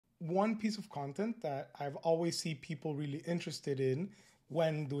one piece of content that I've always seen people really interested in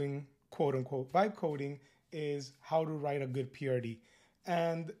when doing quote unquote vibe coding is how to write a good PRD.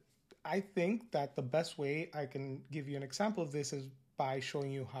 And I think that the best way I can give you an example of this is by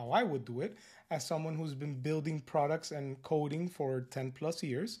showing you how I would do it as someone who's been building products and coding for 10 plus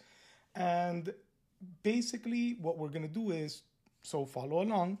years. And basically what we're going to do is, so follow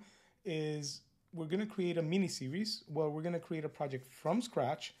along, is we're going to create a mini series where we're going to create a project from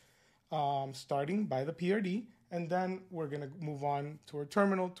scratch, starting by the PRD, and then we're going to move on to our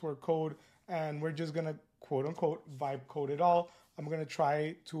terminal, to our code, and we're just going to quote unquote vibe code it all. I'm going to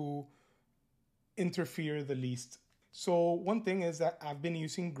try to interfere the least. So one thing is that I've been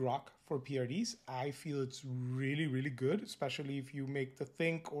using Grok for PRDs. I feel it's really, really good, especially if you make the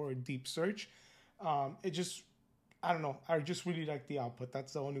think or deep search. It just, I don't know, I just really like the output.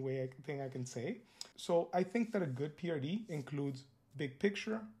 That's the only thing I can say. So I think that a good PRD includes big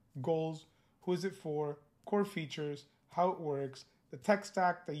picture, goals, who is it for, core features, how it works, the tech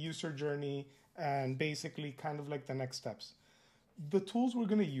stack, the user journey, and basically kind of like the next steps. The tools we're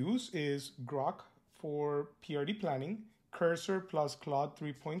going to use is Grok for PRD planning, Cursor plus Claude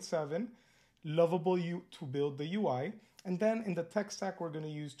 3.7, Lovable U to build the UI, and then in the tech stack we're going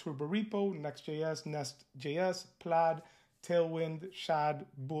to use Turborepo, Next.js, Nest.js, Plaid, Tailwind, Shad,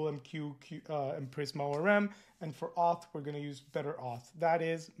 BullMQ, and Prisma ORM, and for auth we're going to use Better Auth. That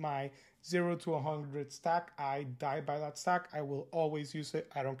is my 0 to 100 stack. I die by that stack. I will always use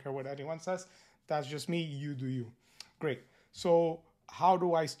it. I don't care what anyone says. That's just me. You do you. Great. So how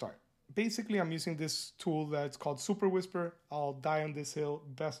do I start? Basically, I'm using this tool that's called Super Whisper. I'll die on this hill.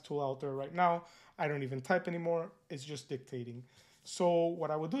 Best tool out there right now. I don't even type anymore. It's just dictating. So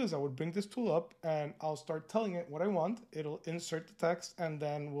what I would do is I would bring this tool up and I'll start telling it what I want. It'll insert the text and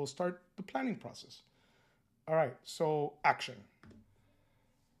then we'll start the planning process. All right, so action.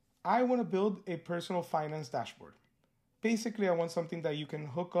 I want to build a personal finance dashboard. Basically, I want something that you can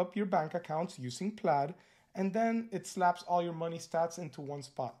hook up your bank accounts using Plaid, and then it slaps all your money stats into one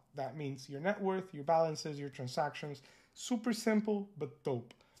spot. That means your net worth, your balances, your transactions. Super simple, but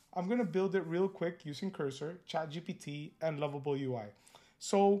dope. I'm going to build it real quick using Cursor, ChatGPT, and Lovable UI.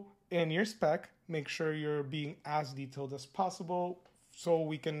 So in your spec, make sure you're being as detailed as possible so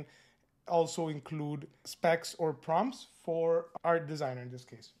we can also include specs or prompts for our designer in this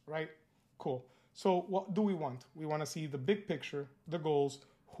case, right? Cool. So what do we want? We want to see the big picture, the goals,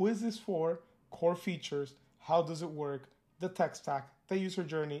 who is this for, core features, how does it work, the tech stack, the user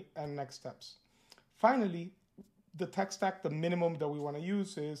journey, and next steps. Finally, the tech stack, the minimum that we want to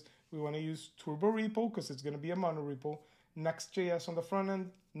use is we want to use Turborepo because it's going to be a monorepo, Next.js on the front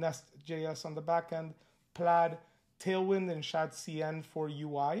end, Nest.js on the back end, Plaid, Tailwind, and Shad CN for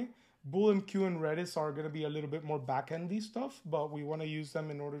UI. BullMQ and Redis are going to be a little bit more back-endy stuff, but we want to use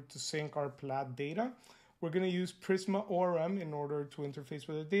them in order to sync our Plaid data. We're going to use Prisma ORM in order to interface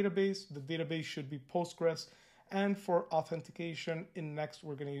with the database. The database should be Postgres. And for authentication in Next,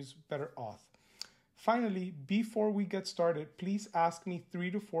 we're going to use Better Auth. Finally, before we get started, please ask me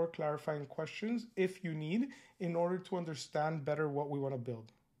 3 to 4 clarifying questions if you need in order to understand better what we want to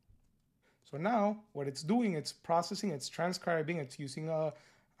build. So now what it's doing, it's processing, it's transcribing, it's using a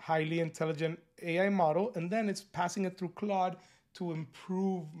highly intelligent AI model, and then it's passing it through Claude to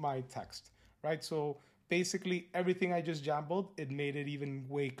improve my text, right? So basically everything I just jumbled, it made it even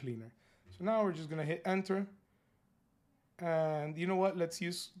way cleaner. So now we're just gonna hit enter. And you know what? Let's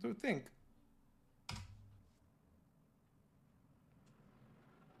use the think.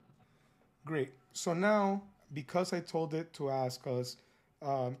 Great. So now, because I told it to ask us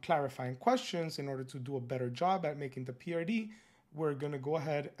clarifying questions in order to do a better job at making the PRD, we're going to go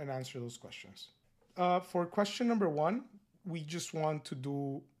ahead and answer those questions. For question number 1, we just want to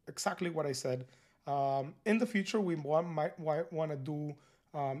do exactly what I said. In the future, we might want to do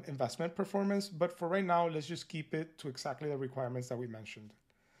investment performance, but for right now, let's just keep it to exactly the requirements that we mentioned.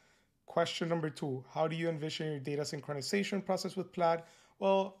 Question number 2, how do you envision your data synchronization process with Plaid?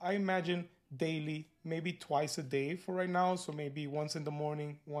 Well, I imagine daily, maybe twice a day for right now. So maybe once in the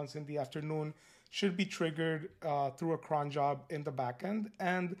morning, once in the afternoon, should be triggered through a cron job in the backend,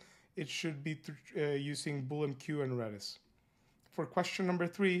 and it should be using BullMQ and Redis. For question number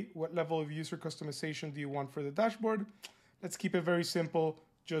 3, what level of user customization do you want for the dashboard? Let's keep it very simple.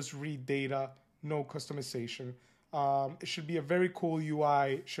 Just read data, no customization. It should be a very cool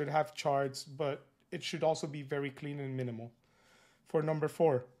UI, should have charts, but it should also be very clean and minimal. For number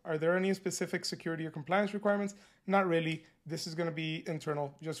 4, are there any specific security or compliance requirements? Not really. This is going to be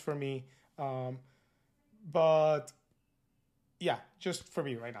internal, just for me. But yeah, just for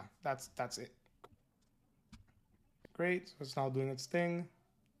me right now. That's it. Great. So it's now doing its thing.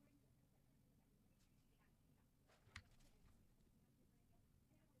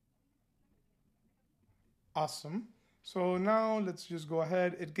 Awesome. So now let's just go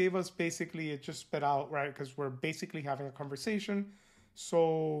ahead. It gave us basically, it just spit out, right? Because we're basically having a conversation.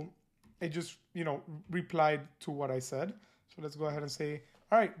 So it just, replied to what I said. So let's go ahead and say,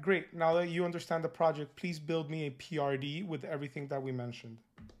 all right, great. Now that you understand the project, please build me a PRD with everything that we mentioned.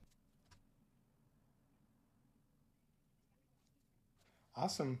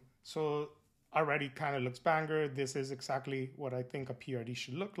 Awesome. So already kind of looks banger. This is exactly what I think a PRD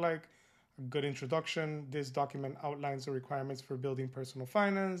should look like. A good introduction. This document outlines the requirements for building personal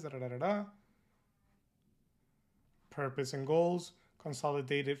finance. Da da da da da. Purpose and goals.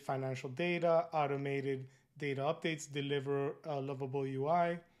 Consolidated financial data. Automated data updates. Deliver a lovable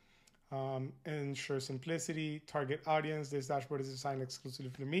UI. Ensure simplicity. Target audience. This dashboard is designed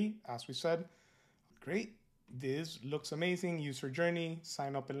exclusively for me, as we said. Great. This looks amazing. User journey,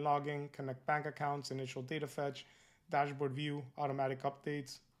 sign up and login, connect bank accounts, initial data fetch, dashboard view, automatic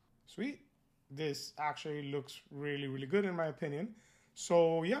updates. Sweet. This actually looks really, really good in my opinion.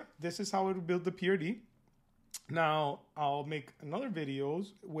 So yeah, this is how I would build the PRD. Now I'll make another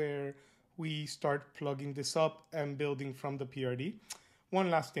videos where we start plugging this up and building from the PRD.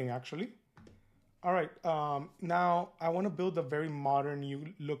 One last thing actually. All right, now I want to build a very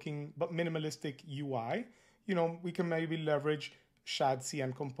modern looking but minimalistic UI. We can maybe leverage SHAD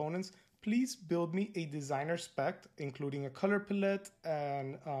CN components. Please build me a designer spec, including a color palette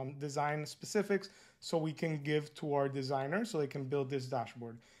and design specifics, so we can give to our designer so they can build this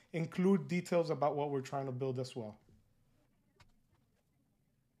dashboard. Include details about what we're trying to build as well.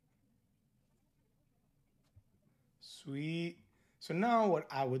 Sweet. So now what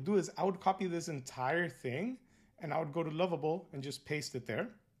I would do is I would copy this entire thing and I would go to Lovable and just paste it there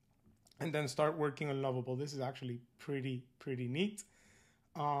and then start working on Lovable. This is actually pretty neat.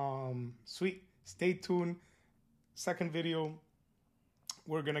 Sweet. Stay tuned. Second video,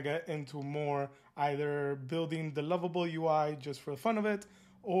 we're gonna get into more either building the Lovable UI just for the fun of it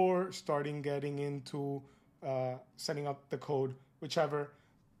or starting getting into setting up the code, whichever.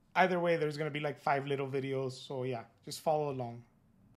 Either way, there's gonna be like 5 little videos. So yeah, just follow along.